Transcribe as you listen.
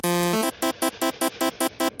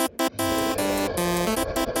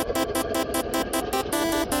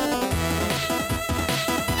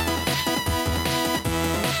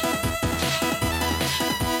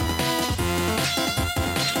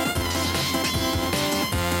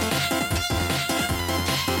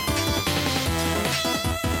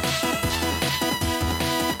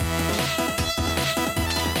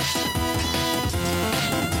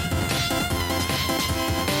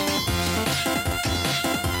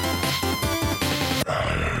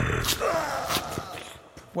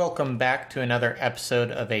Welcome back to another episode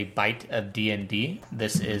of A Bite of D&D.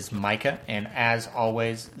 This is Micah, and as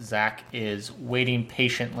always, Zach is waiting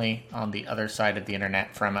patiently on the other side of the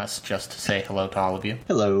internet from us just to say hello to all of you.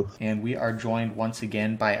 Hello. And we are joined once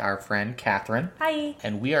again by our friend Catherine. Hi.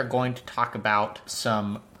 And we are going to talk about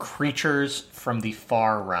some creatures from the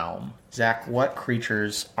far realm. Zach, what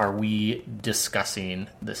creatures are we discussing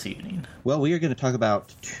this evening? Well, we are going to talk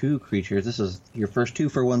about two creatures. This is your first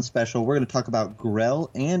 2-for-1 special. We're going to talk about Grell,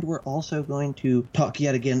 and we're also going to talk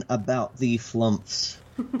yet again about the Flumphs.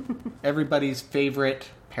 Everybody's favorite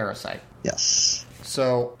parasite. Yes.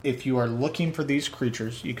 So, if you are looking for these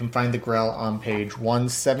creatures, you can find the Grell on page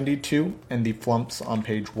 172 and the Flumphs on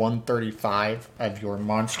page 135 of your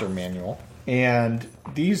monster manual. And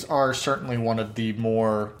these are certainly one of the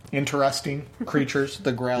more interesting creatures,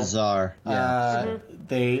 the Grell. Bizarre. Yeah.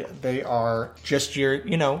 They are just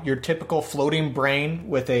your typical floating brain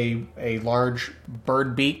with a large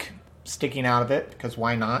bird beak sticking out of it, because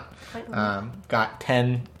why not? Got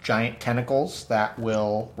 10 giant tentacles that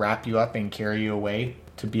will wrap you up and carry you away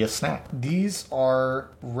to be a snack. These are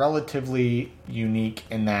relatively unique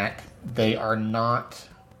in that they are not,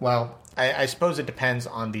 well, I suppose it depends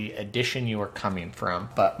on the edition you are coming from,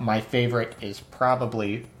 but my favorite is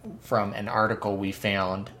probably from an article we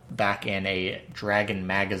found back in a Dragon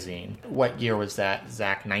magazine. What year was that,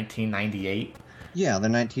 Zach? 1998? Yeah,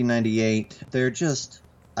 they're 1998. They're just,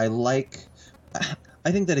 I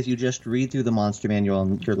think that if you just read through the monster manual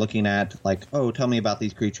and you're looking at, like, oh, tell me about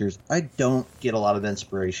these creatures, I don't get a lot of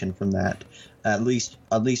inspiration from that. At least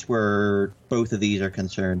where both of these are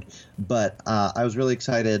concerned. But I was really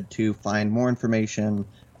excited to find more information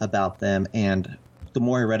about them, and the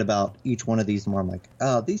more I read about each one of these, the more I'm like,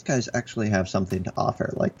 oh, these guys actually have something to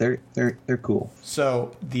offer. Like, they're cool.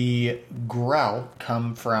 So the Grell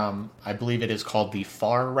come from, I believe it is called the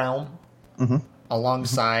Far Realm,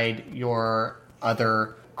 alongside your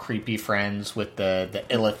other creepy friends with the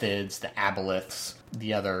illithids, the aboleths,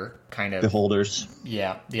 the other kind of beholders.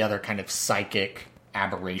 Yeah, the other kind of psychic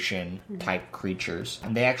aberration type creatures.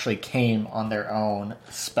 And they actually came on their own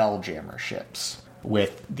spelljammer ships,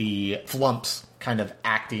 with the Flumphs kind of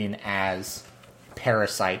acting as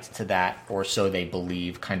parasites to that, or so they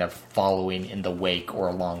believe, kind of following in the wake or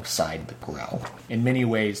alongside the Grell. In many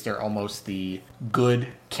ways, they're almost the good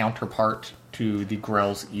counterpart to the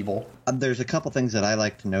Grell's evil. There's a couple things that I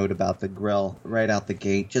like to note about the Grell right out the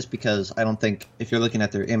gate, just because I don't think, if you're looking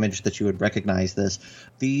at their image, that you would recognize this.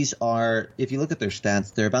 These are, if you look at their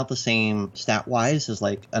stats, they're about the same stat-wise as,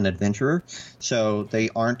 like, an adventurer. So they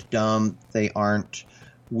aren't dumb, they aren't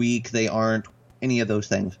weak, they aren't any of those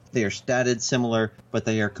things. They are statted similar, but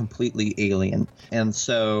they are completely alien. And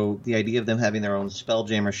so the idea of them having their own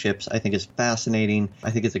spelljammer ships, I think, is fascinating.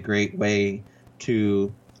 I think it's a great way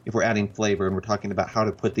to, if we're adding flavor and we're talking about how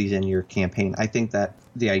to put these in your campaign, I think that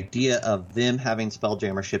the idea of them having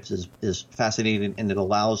spelljammer ships is fascinating, and it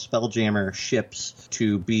allows spelljammer ships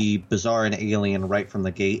to be bizarre and alien right from the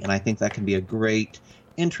gate, and I think that can be a great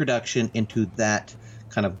introduction into that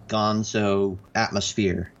kind of gonzo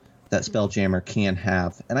atmosphere that spelljammer can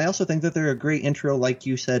have. And I also think that they're a great intro, like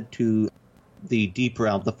you said, to the deep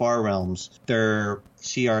realm, the far realms. They're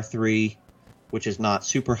CR3, which is not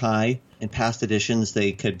super high. In past editions,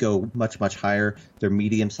 they could go much, much higher. They're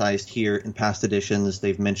medium-sized here. In past editions,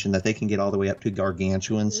 they've mentioned that they can get all the way up to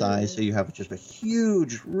gargantuan size. So you have just a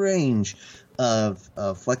huge range of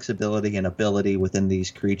flexibility and ability within these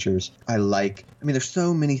creatures. There's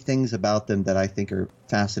so many things about them that I think are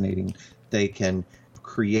fascinating. They can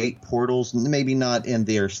create portals, maybe not in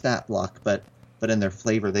their stat block, but in their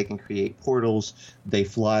flavor. They can create portals. They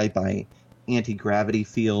fly by anti-gravity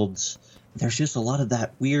fields. There's just a lot of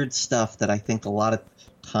that weird stuff that I think a lot of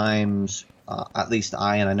times, at least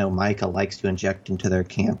and I know Micah likes to inject into their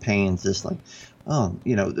campaigns, this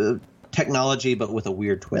technology, but with a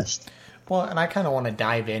weird twist. Well, and I kind of want to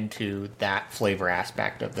dive into that flavor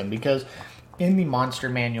aspect of them, because in the monster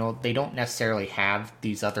manual, they don't necessarily have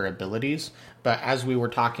these other abilities, but as we were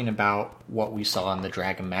talking about what we saw in the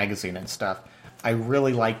Dragon magazine and stuff, I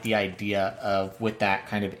really like the idea of, with that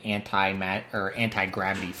kind of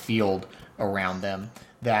anti-gravity field around them,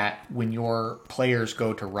 that when your players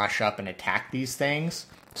go to rush up and attack these things,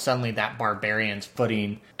 suddenly that barbarian's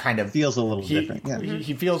footing kind of feels a little different. Yeah.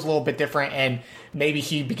 He feels a little bit different, and maybe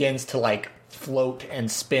he begins to, like, float and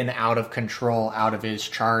spin out of control out of his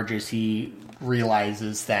charge as he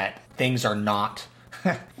realizes that things are not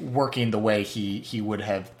working the way he would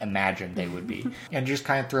have imagined they would be. And just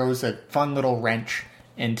kind of throws a fun little wrench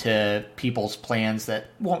into people's plans that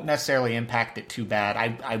won't necessarily impact it too bad.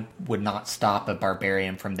 I would not stop a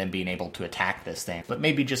barbarian from them being able to attack this thing, but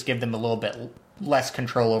maybe just give them a little bit less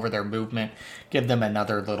control over their movement, give them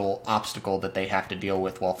another little obstacle that they have to deal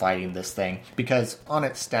with while fighting this thing. Because on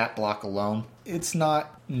its stat block alone, it's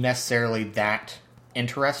not necessarily that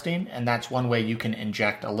interesting, and that's one way you can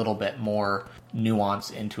inject a little bit more nuance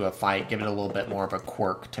into a fight, give it a little bit more of a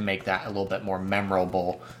quirk to make that a little bit more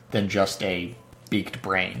memorable than just a beaked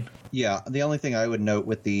brain. Yeah, the only thing I would note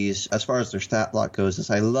with these, as far as their stat block goes, is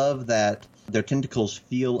I love that their tentacles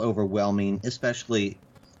feel overwhelming, especially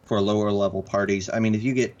for lower level parties. I mean, if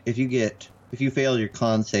you fail your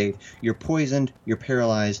con save, you're poisoned, you're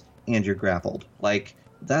paralyzed, and you're grappled. Like,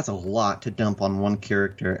 that's a lot to dump on one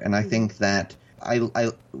character, and I think that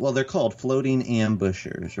well, they're called floating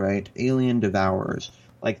ambushers, right? Alien devourers.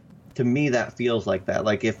 Like, to me, that feels like that.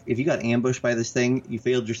 Like, if you got ambushed by this thing, you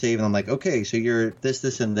failed your save, and I'm like, okay, so you're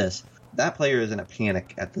this, and this. That player is in a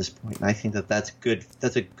panic at this point, and I think that that's good.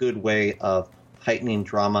 That's a good way of heightening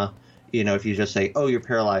drama. You know, if you just say, oh, you're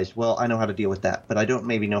paralyzed, well, I know how to deal with that, but I don't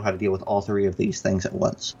maybe know how to deal with all three of these things at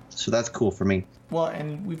once. So that's cool for me. Well,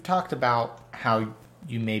 and we've talked about how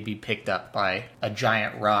you may be picked up by a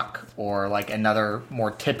giant rock or like another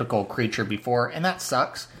more typical creature before, and that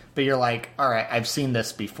sucks, but you're like, all right, I've seen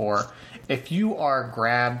this before. If you are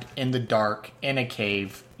grabbed in the dark in a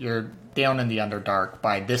cave, you're down in the Underdark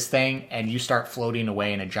by this thing, and you start floating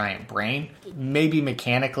away in a giant brain, maybe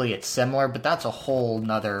mechanically it's similar, but that's a whole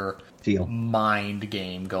nother feel mind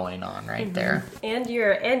game going on right there. And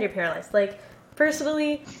you're paralyzed. Like,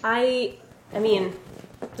 personally, I mean,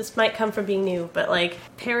 this might come from being new, but like,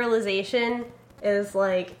 paralyzation is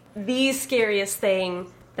like the scariest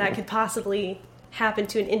thing that could possibly happen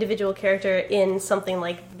to an individual character in something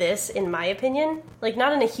like this, in my opinion. Like,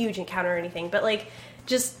 not in a huge encounter or anything, but like,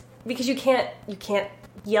 just because you can't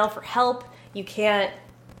yell for help, you can't,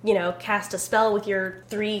 cast a spell with your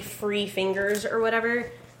 3 free fingers or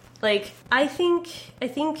whatever. Like, I think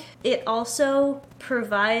it also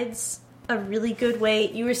provides a really good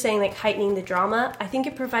way. You were saying, like, heightening the drama. I think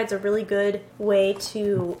it provides a really good way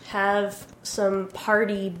to have some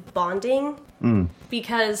party bonding.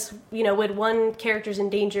 Because, when one character's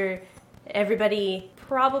in danger, everybody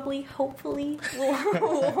probably, hopefully,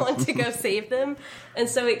 will want to go save them. And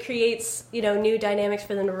so it creates, new dynamics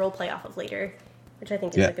for them to roleplay off of later, which I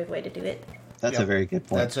think is a good way to do it. That's a very good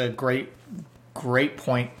point. That's a great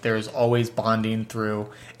point. There's always bonding through,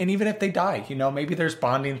 and even if they die, maybe there's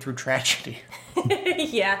bonding through tragedy.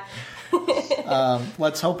 Yeah.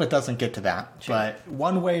 Let's hope it doesn't get to that. Sure. But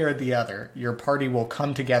one way or the other, your party will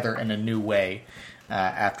come together in a new way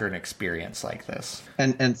after an experience like this.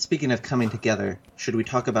 And speaking of coming together, should we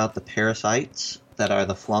talk about the parasites that are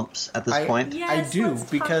the Flumphs at this point? Yes, I do,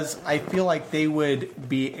 because I feel like they would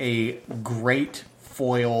be a great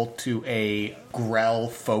foil to a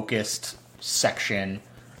Grell-focused section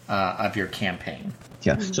of your campaign.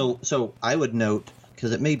 Yeah. So I would note,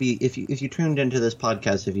 because it may be, if you tuned into this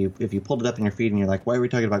podcast, if you pulled it up in your feed and you're like, why are we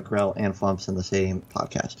talking about Grell and Flumphs in the same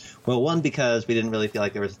podcast? Well, one, because we didn't really feel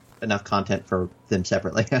like there was enough content for them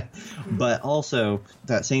separately. But also,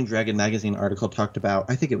 that same Dragon Magazine article talked about,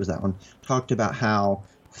 I think it was that one, talked about how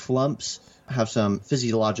Flumphs have some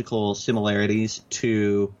physiological similarities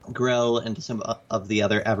to Grell and to some of the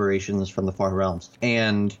other aberrations from the Far Realms.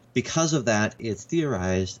 And because of that, it's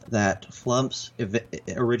theorized that Flumphs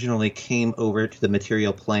originally came over to the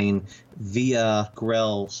material plane via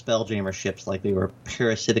Grell spelljammer ships, like they were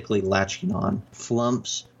parasitically latching on.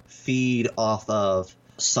 Flumphs feed off of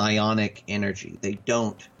psionic energy. They're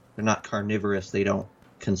not carnivorous. They don't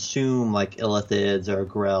consume like illithids or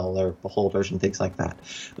Grell or beholders and things like that.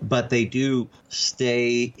 But they do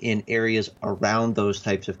stay in areas around those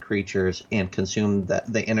types of creatures and consume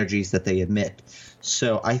the energies that they emit.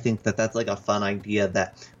 So I think that that's like a fun idea,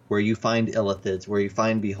 that where you find illithids, where you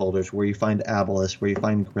find beholders, where you find aboleths, where you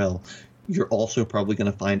find Grell, you're also probably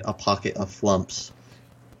going to find a pocket of Flumphs.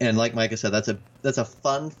 And like Micah said, that's a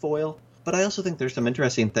fun foil. But I also think there's some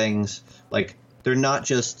interesting things, like they're not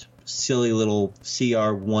just silly little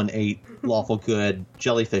CR-18 lawful good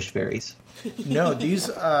jellyfish fairies. No, these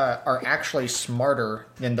are actually smarter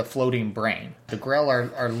than the floating brain. The Grell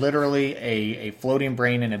are literally a floating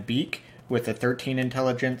brain in a beak with a 13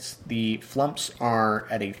 intelligence. The Flumphs are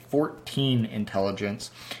at a 14 intelligence,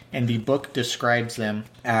 and the book describes them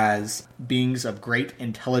as beings of great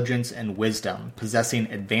intelligence and wisdom, possessing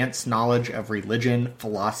advanced knowledge of religion,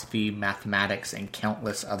 philosophy, mathematics, and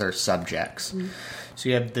countless other subjects. So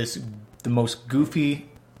you have the most goofy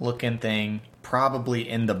looking thing probably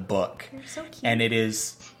in the book. They're so cute. And it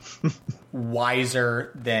is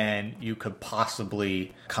wiser than you could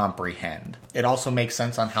possibly comprehend. It also makes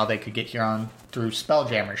sense on how they could get here on through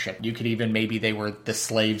Spelljammer ship. You could even, maybe they were the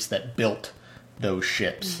slaves that built those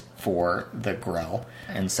ships for the Grell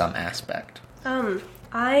in some aspect.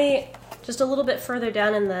 I, just a little bit further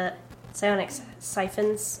down in the psionic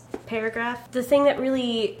siphons paragraph, the thing that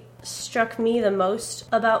really struck me the most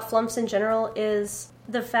about Flumphs in general is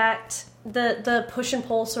the fact, the push and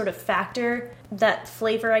pull sort of factor, that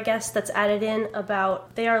flavor, I guess, that's added in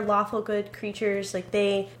about they are lawful good creatures. Like,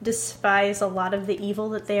 they despise a lot of the evil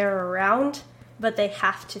that they are around, but they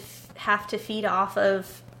have to feed off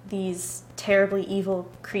of these terribly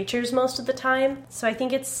evil creatures most of the time. So I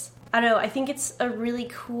think it's a really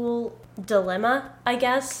cool dilemma, I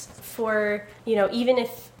guess, for, even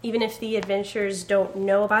if the adventurers don't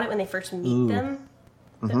know about it when they first meet them.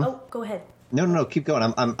 Mm-hmm. Oh, go ahead. No, keep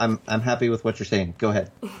going. I'm happy with what you're saying. Go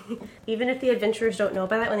ahead. Even if the adventurers don't know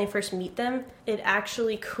about it when they first meet them, it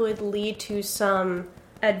actually could lead to some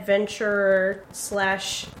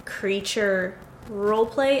adventurer/creature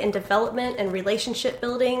roleplay and development and relationship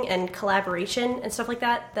building and collaboration and stuff like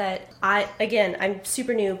that, I'm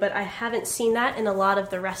super new, but I haven't seen that in a lot of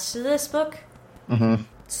the rest of this book. Mm-hmm.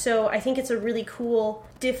 So I think it's a really cool,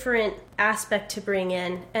 different aspect to bring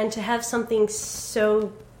in, and to have something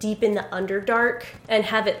so deep in the Underdark and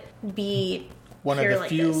have it be one of the like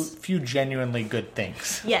few genuinely good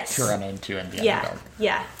things to run into in the Underdark.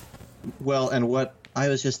 Yeah. Well, and what I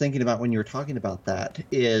was just thinking about when you were talking about that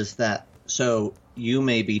is that, so you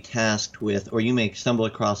may be tasked with, or you may stumble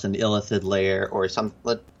across an illithid lair or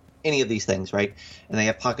any of these things, right? And they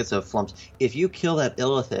have pockets of flumps. If you kill that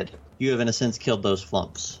illithid, you have in a sense killed those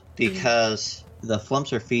flumps, because the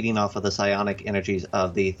flumps are feeding off of the psionic energies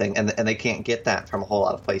of the thing, and they can't get that from a whole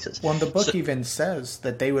lot of places. Well, and the book even says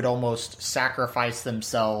that they would almost sacrifice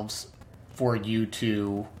themselves for you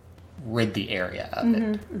to rid the area of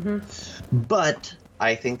it. Mm-hmm. But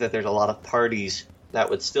I think that there's a lot of parties that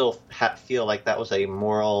would still feel like that was a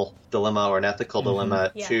moral dilemma or an ethical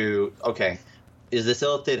dilemma to, okay, is this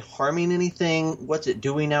illithid harming anything? What's it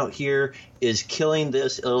doing out here? Is killing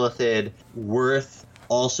this illithid worth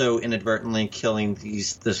also inadvertently killing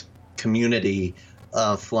this community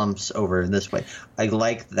of flumps over in this way? I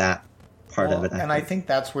like that part of it. I think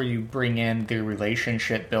that's where you bring in the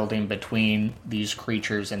relationship building between these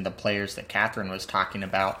creatures and the players that Catherine was talking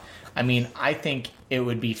about. I mean, I think it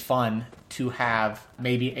would be fun to have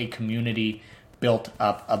maybe a community built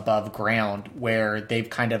up above ground where they've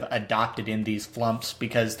kind of adopted in these flumps,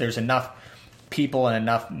 because there's enough people and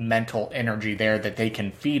enough mental energy there that they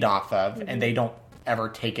can feed off of, and they don't ever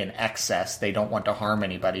take in excess. They don't want to harm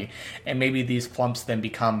anybody. And maybe these flumps then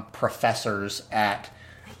become professors at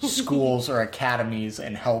schools or academies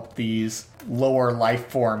and help these lower life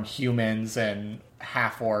form humans and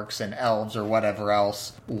half-orcs and elves or whatever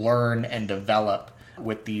else learn and develop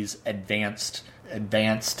with these advanced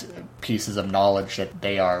pieces of knowledge that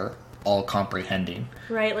they are all comprehending.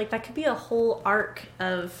 Right, like that could be a whole arc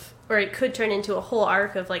of, or it could turn into a whole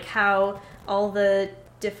arc of like how all the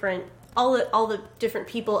different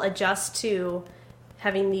people adjust to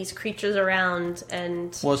having these creatures around.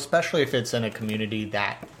 And well, especially if it's in a community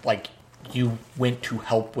that like you went to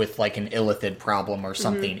help with like an illithid problem or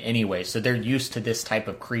something anyway, so they're used to this type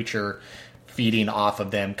of creature feeding off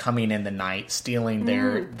of them, coming in the night, stealing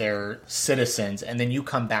their citizens, and then you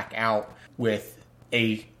come back out with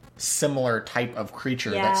a similar type of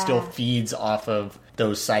creature that still feeds off of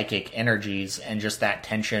those psychic energies, and just that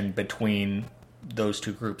tension between those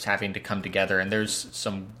two groups having to come together. And there's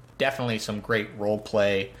definitely some great role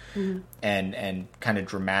play and kind of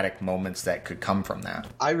dramatic moments that could come from that.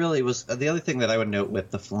 I really was, the other thing that I would note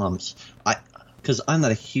with the flumps, because I'm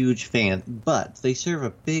not a huge fan, but they serve a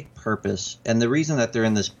big purpose. And the reason that they're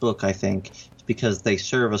in this book, I think, is because they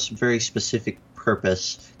serve a very specific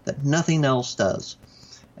purpose that nothing else does.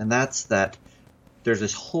 And that's that there's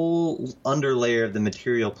this whole underlayer of the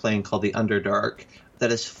material plane called the Underdark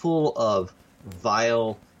that is full of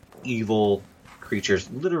vile, evil creatures.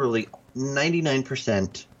 Literally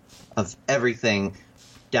 99% of everything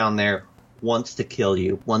down there wants to kill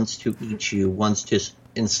you, wants to eat you, wants to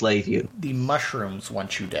enslave you. The mushrooms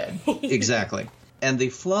want you dead. Exactly. And the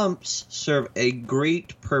flumps serve a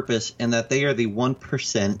great purpose in that they are the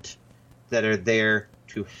 1% that are there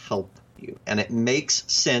to help you. And it makes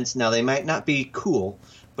sense. Now, they might not be cool,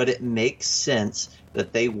 but it makes sense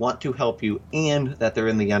that they want to help you and that they're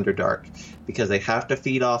in the Underdark, because they have to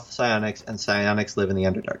feed off psionics, and psionics live in the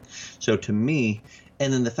Underdark. So to me,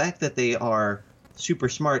 and then the fact that they are super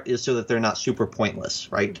smart is so that they're not super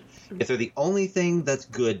pointless, right? If they're the only thing that's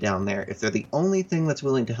good down there, if they're the only thing that's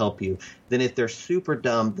willing to help you, then if they're super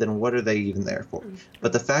dumb, then what are they even there for?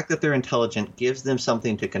 But the fact that they're intelligent gives them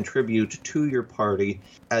something to contribute to your party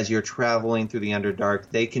as you're traveling through the Underdark.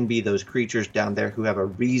 They can be those creatures down there who have a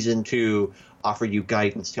reason to offer you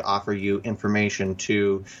guidance, to offer you information,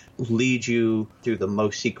 to lead you through the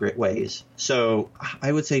most secret ways. So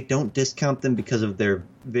I would say don't discount them because of their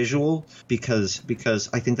visual, because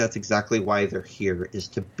I think that's exactly why they're here, is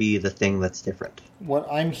to be the thing that's different. What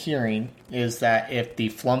I'm hearing is that if the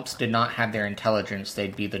Flumphs did not have their intelligence,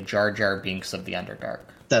 they'd be the Jar Jar Binks of the Underdark.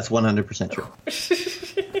 That's 100% true.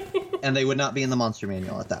 And they would not be in the monster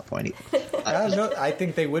manual at that point either. I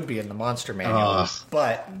think they would be in the monster manual,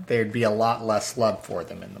 but there'd be a lot less love for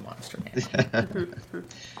them in the monster manual.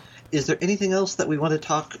 Is there anything else that we want to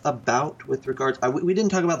talk about with regards... we didn't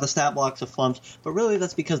talk about the stat blocks of Flumphs, but really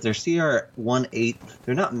that's because they're CR 1-8.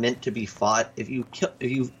 They're not meant to be fought. If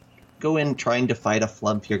you go in trying to fight a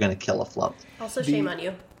Flumph, you're going to kill a Flumph. Also, shame on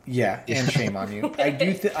you. Yeah, and shame on you.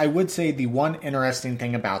 I would say the one interesting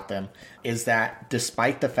thing about them is that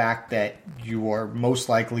despite the fact that you are most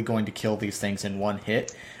likely going to kill these things in one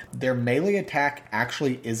hit, their melee attack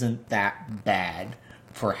actually isn't that bad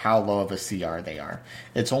for how low of a CR they are.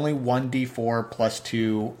 It's only 1d4 plus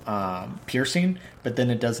 2 piercing, but then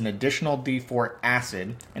it does an additional d4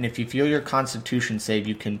 acid, and if you fail your constitution save,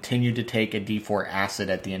 you continue to take a d4 acid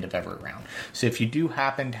at the end of every round. So if you do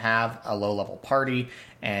happen to have a low-level party,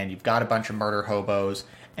 and you've got a bunch of murder hobos,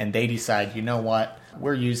 and they decide, you know what,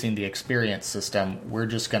 we're using the experience system, we're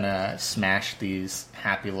just going to smash these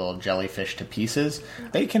happy little jellyfish to pieces,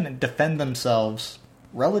 they can defend themselves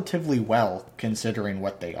relatively well, considering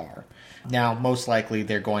what they are. Now, most likely,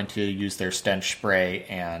 they're going to use their stench spray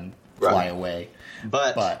and fly away.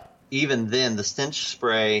 But even then, the stench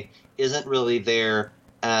spray isn't really there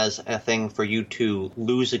as a thing for you to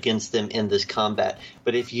lose against them in this combat.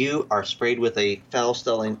 But if you are sprayed with a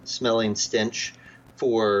foul-smelling stench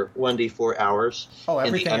for 1d4 hours. Oh,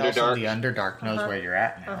 everything in the else in the Underdark knows where you're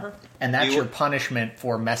at now. And that's your punishment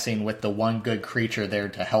for messing with the one good creature there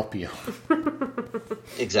to help you.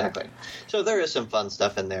 Exactly. So there is some fun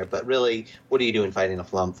stuff in there, but really, what are you doing fighting a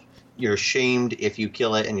Flumph? You're shamed if you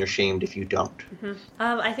kill it, and you're shamed if you don't.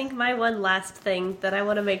 I think my one last thing that I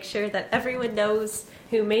want to make sure that everyone knows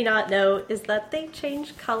who may not know is that they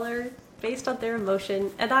change color based on their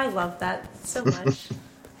emotion, and I love that so much.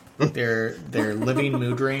 They're living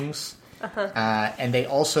mood rings, and they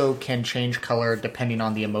also can change color depending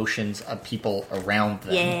on the emotions of people around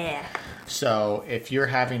them. Yeah. So if you're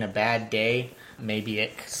having a bad day, maybe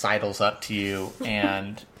it sidles up to you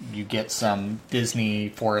and you get some Disney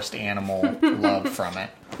forest animal love from it.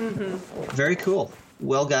 Very cool.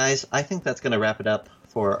 Well, guys, I think that's going to wrap it up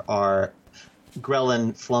for our Grell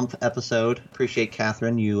and Flumph episode. Appreciate,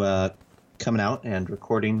 Catherine, you coming out and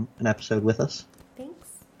recording an episode with us.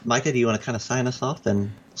 Micah, do you want to kind of sign us off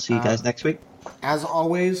and see you guys next week? As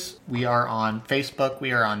always, we are on Facebook,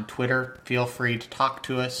 we are on Twitter. Feel free to talk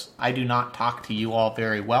to us. I do not talk to you all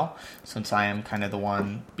very well, since I am kind of the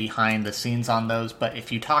one behind the scenes on those. But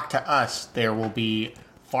if you talk to us, there will be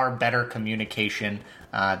far better communication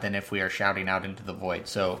than if we are shouting out into the void.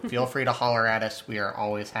 So feel free to holler at us. We are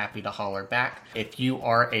always happy to holler back. If you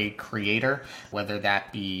are a creator, whether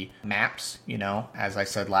that be maps, as I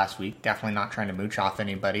said last week, definitely not trying to mooch off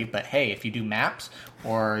anybody, but hey, if you do maps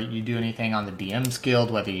or you do anything on the DM's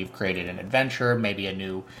Guild, whether you've created an adventure, maybe a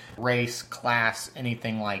new race, class,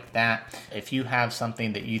 anything like that, if you have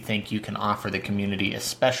something that you think you can offer the community,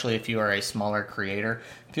 especially if you are a smaller creator,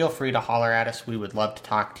 feel free to holler at us. We would love to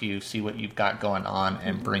talk to you, see what you've got going on,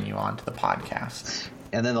 and bring you on to the podcast.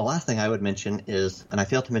 And then the last thing I would mention is, and I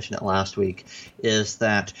failed to mention it last week, is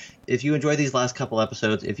that if you enjoyed these last couple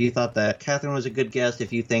episodes, if you thought that Catherine was a good guest,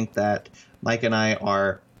 if you think that Mike and I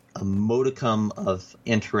are a modicum of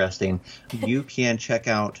interesting, you can check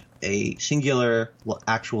out a singular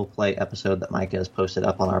actual play episode that Micah has posted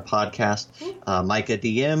up on our podcast. Micah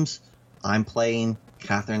DMs, I'm playing,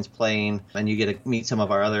 Catherine's playing, and you get to meet some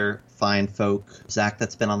of our other fine folk. Zach,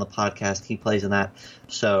 that's been on the podcast, he plays in that.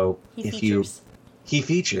 So he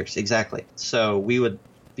features, exactly. So we would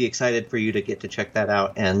be excited for you to get to check that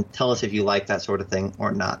out and tell us if you like that sort of thing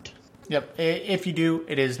or not. Yep, if you do,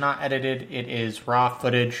 it is not edited. It is raw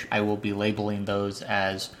footage. I will be labeling those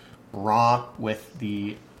as raw with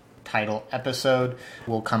the title episode.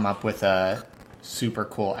 We'll come up with a super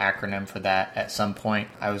cool acronym for that at some point.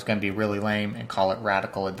 I was going to be really lame and call it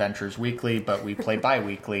Radical Adventures Weekly, but we play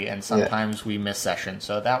bi-weekly, and sometimes we miss sessions,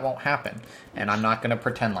 so that won't happen. And I'm not going to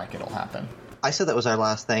pretend like it'll happen. I said that was our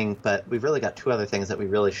last thing, but we've really got two other things that we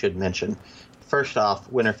really should mention. First off,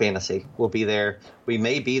 Winter Fantasy. We'll be there. We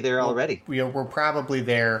may be there already. We're probably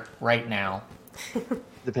there right now.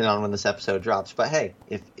 Depending on when this episode drops. But hey,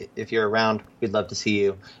 if you're around, we'd love to see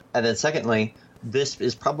you. And then secondly, this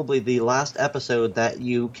is probably the last episode that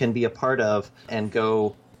you can be a part of and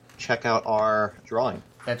go check out our drawing.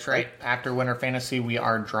 That's right. After Winter Fantasy, we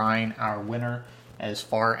are drawing our winner as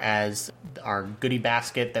far as our goodie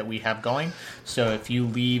basket that we have going. So if you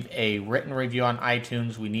leave a written review on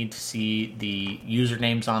iTunes, we need to see the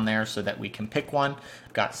usernames on there so that we can pick one.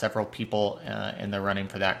 Got several people in the running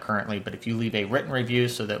for that currently, but if you leave a written review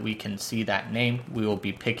so that we can see that name, we will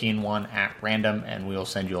be picking one at random and we will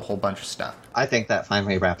send you a whole bunch of stuff. I think that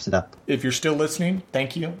finally wraps it up. If you're still listening,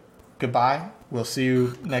 thank you. Goodbye. We'll see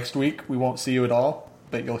you next week. We won't see you at all,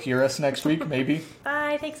 but you'll hear us next week, maybe.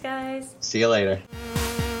 Bye. Thanks, guys. See you later.